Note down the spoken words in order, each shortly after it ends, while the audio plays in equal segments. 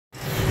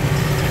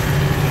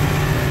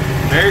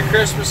Merry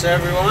Christmas,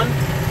 everyone.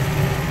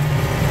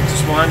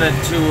 Just wanted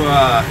to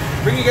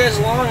bring you guys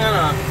along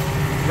on a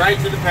ride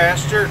to the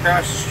pasture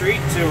across the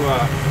street to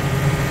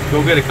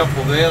go get a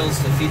couple of bales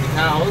to feed the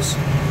cows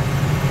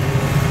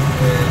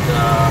and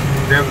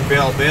grab a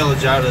bale of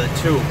baleage out of the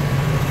tube.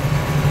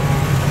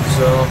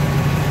 So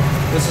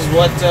this is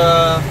what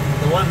the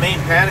one main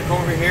paddock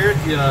over here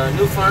at the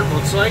new farm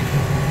looks like.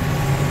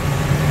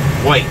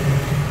 White.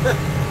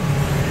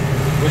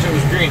 Wish it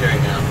was green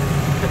right now.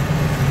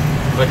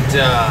 But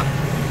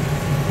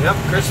yep,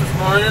 Christmas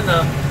morning,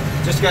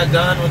 just got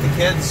done with the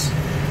kids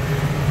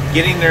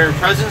getting their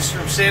presents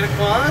from Santa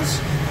Claus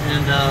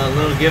and a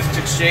little gift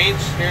exchange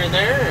here and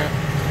there.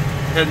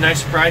 Had a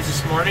nice surprise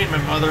this morning.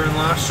 My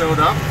mother-in-law showed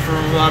up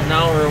from about an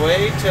hour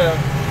away to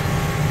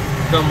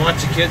come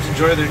watch the kids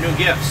enjoy their new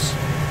gifts.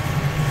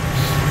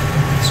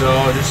 So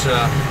just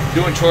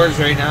doing chores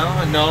right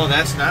now, and no,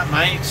 that's not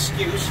my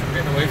excuse for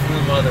getting away from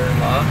the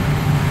mother-in-law.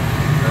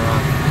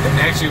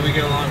 Actually, we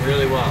get along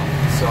really well.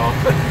 So,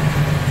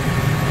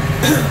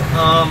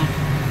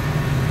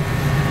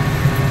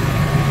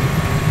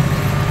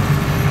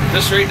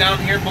 this right down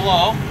here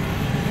below,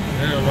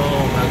 I don't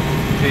know,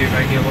 maybe if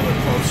I get a little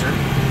bit closer.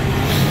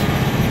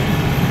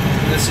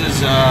 This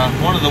is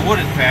one of the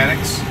wooded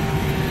paddocks.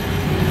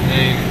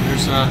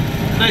 There's a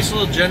nice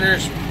little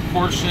generous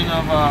portion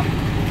of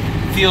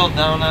field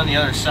down on the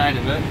other side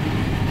of it.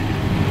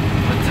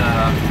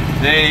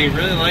 But they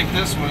really like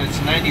this when it's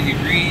 90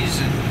 degrees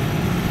and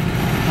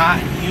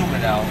hot and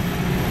humid out.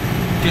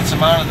 Gets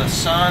them out of the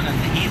sun and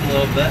the heat a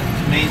little bit.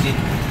 It's amazing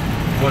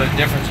what a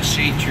difference a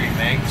shade tree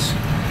makes.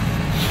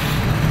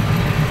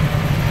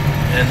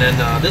 And then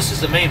this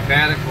is the main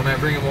paddock when I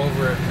bring them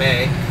over in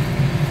May.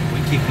 We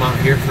keep them out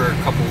here for a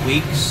couple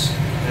weeks,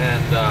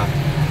 and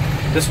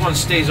this one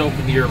stays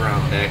open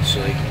year-round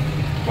actually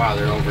while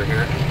they're over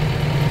here.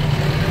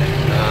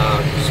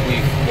 So we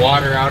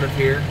water out of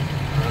here.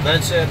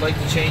 Eventually I'd like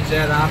to change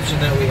that option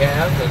that we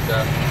have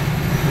and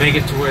make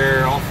it to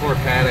where all 4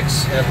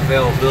 paddocks have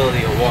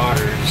availability of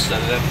water instead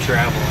of them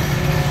traveling.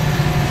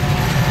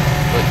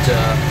 But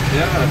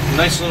yeah,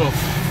 nice little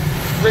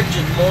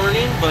frigid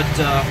morning, but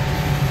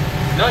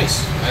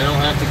nice. I don't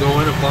have to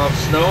go in and plow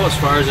snow as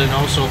far as I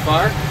know so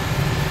far.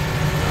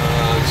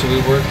 So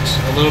we worked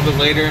a little bit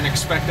later than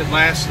expected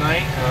last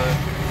night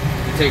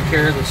to take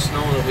care of the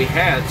snow that we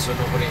had, so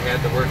nobody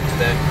had to work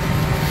today.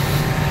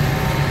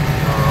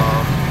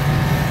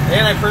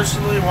 And I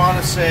personally want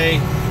to say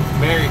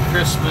Merry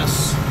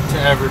Christmas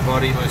to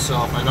everybody,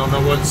 myself. I don't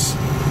know what's...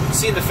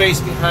 See the face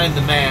behind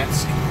the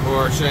mask,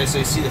 or should I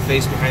say see the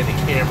face behind the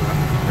camera.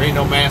 There ain't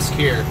no mask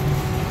here.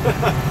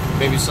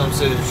 Maybe some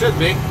say there should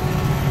be.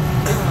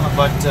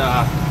 But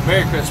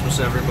Merry Christmas,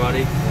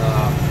 everybody.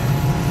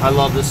 I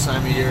love this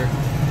time of year.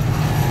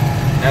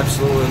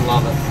 Absolutely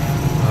love it.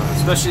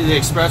 Especially the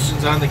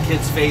expressions on the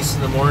kids' face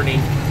in the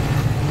morning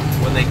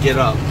when they get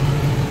up.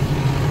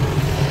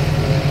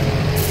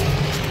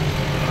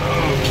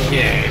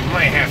 Okay,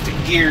 might have to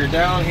gear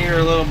down here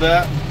a little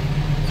bit.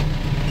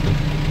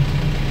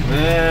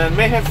 And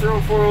may have to throw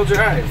 4-wheel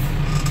drive.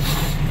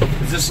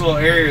 This little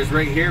area is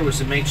right here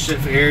was a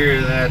makeshift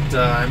area that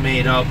I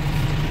made up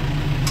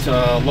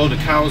to load the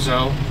cows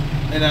out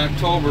in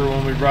October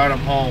when we brought them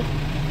home.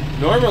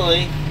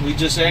 Normally, we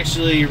just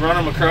actually run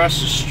them across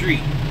the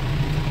street.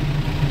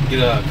 Get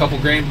a couple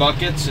grain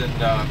buckets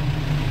and a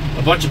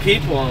bunch of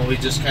people, and we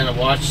just kind of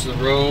watch the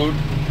road,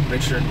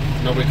 make sure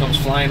nobody comes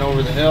flying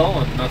over the hill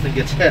and nothing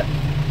gets hit.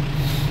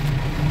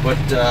 But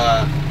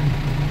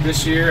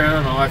this year, I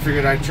don't know, I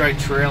figured I'd try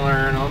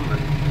trailering them,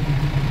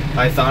 and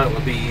I thought it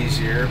would be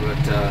easier, but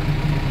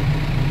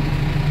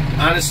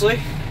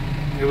honestly,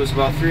 it was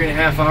about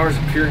 3.5 hours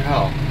of pure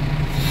hell.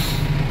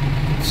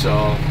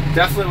 So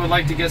definitely would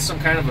like to get some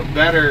kind of a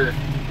better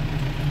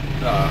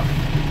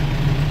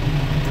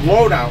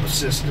loadout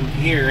system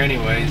here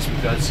anyways,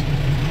 because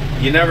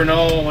you never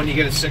know when you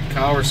get a sick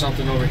cow or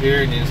something over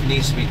here and it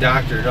needs to be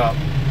doctored up.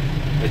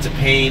 It's a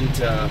pain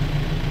to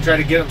try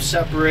to get them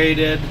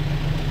separated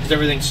because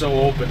everything's so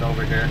open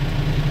over here.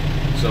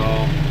 So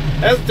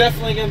that's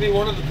definitely going to be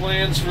one of the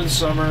plans for the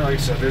summer. Like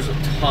I said, there's a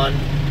ton.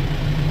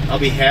 I'll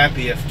be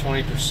happy if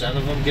 20%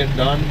 of them get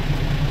done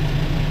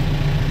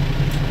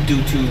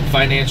due to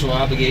financial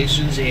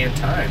obligations and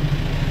time.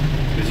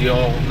 Because you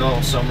all know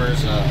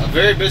summer's a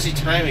very busy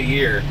time of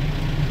year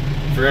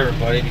for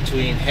everybody,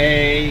 between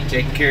hay,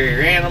 taking care of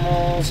your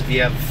animals. If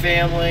you have a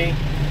family,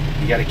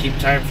 you got to keep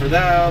time for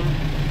them.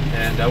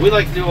 And we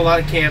like to do a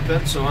lot of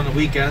camping, so on the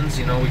weekends,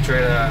 you know, we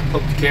try to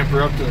hook the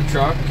camper up to the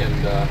truck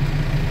and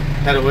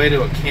head away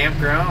to a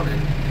campground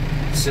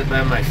and sit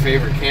by my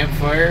favorite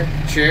campfire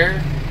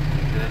chair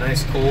and a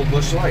nice cold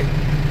bush light.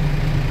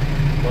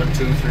 1,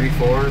 2, 3,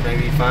 4,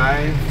 maybe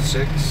 5,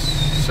 6,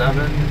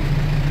 7,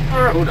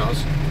 or who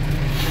knows?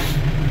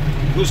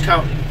 Who's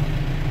counting?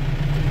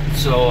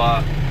 So,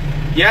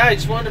 yeah, I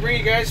just wanted to bring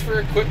you guys for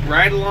a quick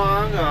ride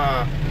along.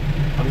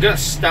 I'm going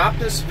to stop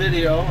this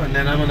video, and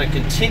then I'm going to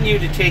continue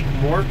to take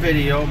more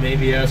video,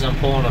 maybe as I'm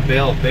pulling a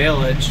bale of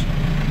baleage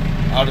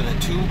out of the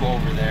tube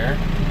over there.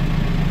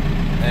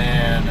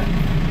 And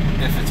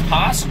if it's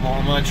possible,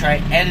 I'm going to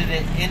try edit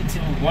it into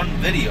one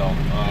video.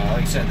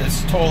 Like I said,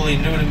 this is totally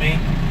new to me.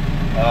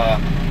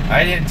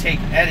 I didn't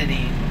take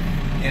editing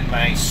in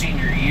my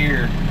senior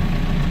year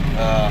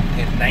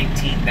in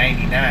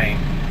 1999.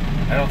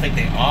 I don't think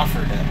they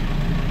offered it.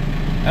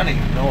 I don't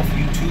even know if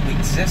YouTube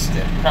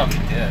existed. Probably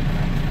did.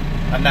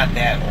 I'm not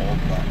that old,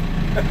 but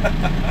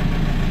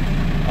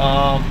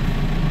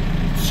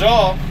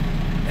so,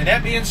 and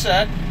that being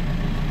said,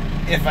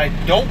 if I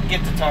don't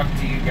get to talk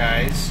to you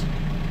guys,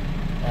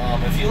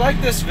 if you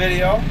like this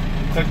video,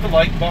 click the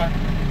like button.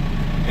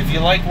 If you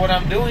like what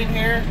I'm doing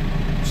here,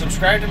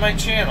 subscribe to my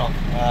channel.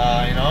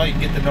 You know, you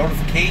get the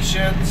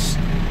notifications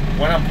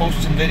when I'm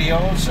posting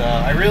videos.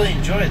 I really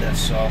enjoy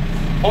this, so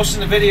posting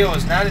the video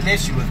is not an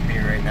issue with me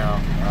right now.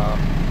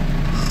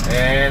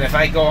 And if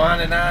I go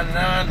on and on and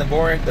on, the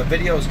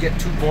videos get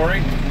too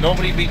boring,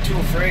 nobody be too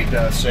afraid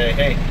to say,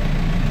 hey,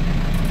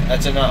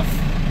 that's enough.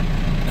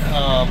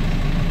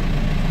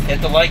 Hit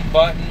the like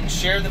button,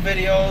 share the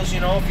videos, you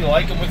know, if you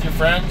like them with your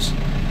friends.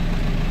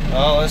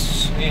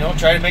 Let's, you know,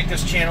 try to make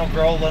this channel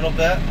grow a little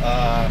bit.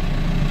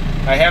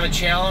 I have a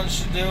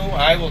challenge to do.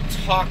 I will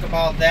talk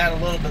about that a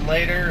little bit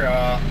later.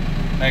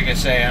 Like I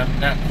say, I'm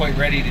not quite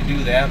ready to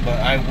do that, but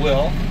I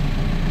will.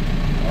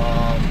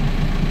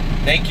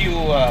 Thank you,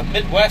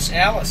 Midwest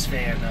Alice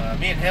fan.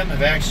 Me and him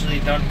have actually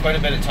done quite a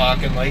bit of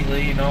talking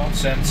lately, you know,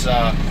 since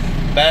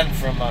Ben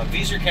from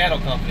Vieser Cattle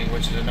Company,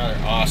 which is another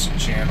awesome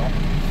channel,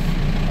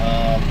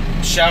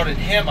 shouted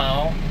him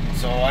out.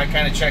 So I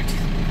kind of checked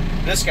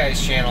this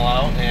guy's channel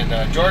out,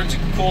 and Jordan's a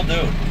cool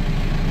dude.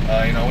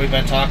 You know, we've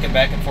been talking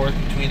back and forth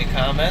between the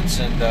comments,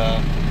 and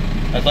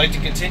I'd like to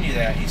continue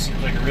that. He seems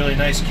like a really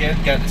nice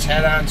kid, got his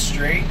head on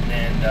straight,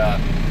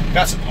 and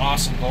got some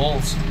awesome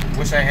goals.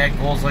 Wish I had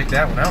goals like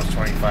that when I was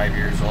 25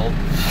 years old.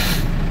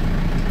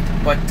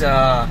 But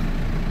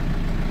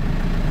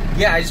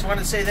yeah, I just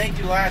wanted to say thank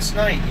you last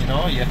night. You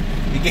know, you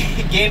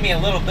gave me a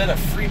little bit of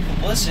free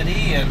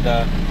publicity, and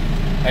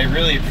I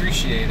really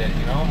appreciate it.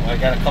 You know, I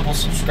got a couple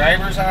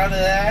subscribers out of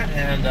that,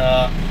 and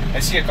I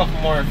see a couple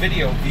more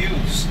video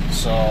views.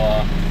 So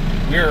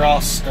we were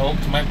all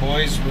stoked. My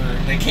boys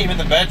they came in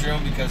the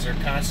bedroom because they're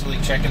constantly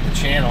checking the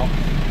channel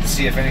to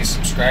see if any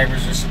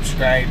subscribers are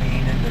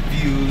subscribing and the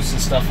views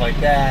and stuff like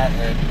that.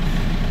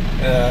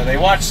 And they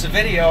watched the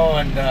video,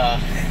 and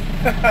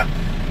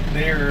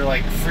they were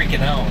like freaking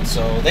out.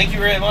 So thank you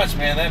very much,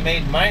 man. That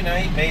made my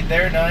night, made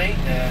their night,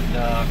 and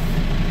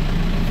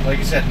like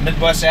I said,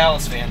 Midwest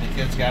Alice fan, the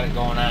kid's got it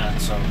going on,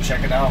 so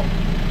check it out.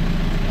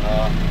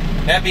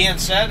 That being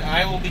said,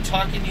 I will be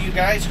talking to you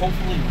guys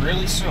hopefully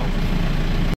really soon.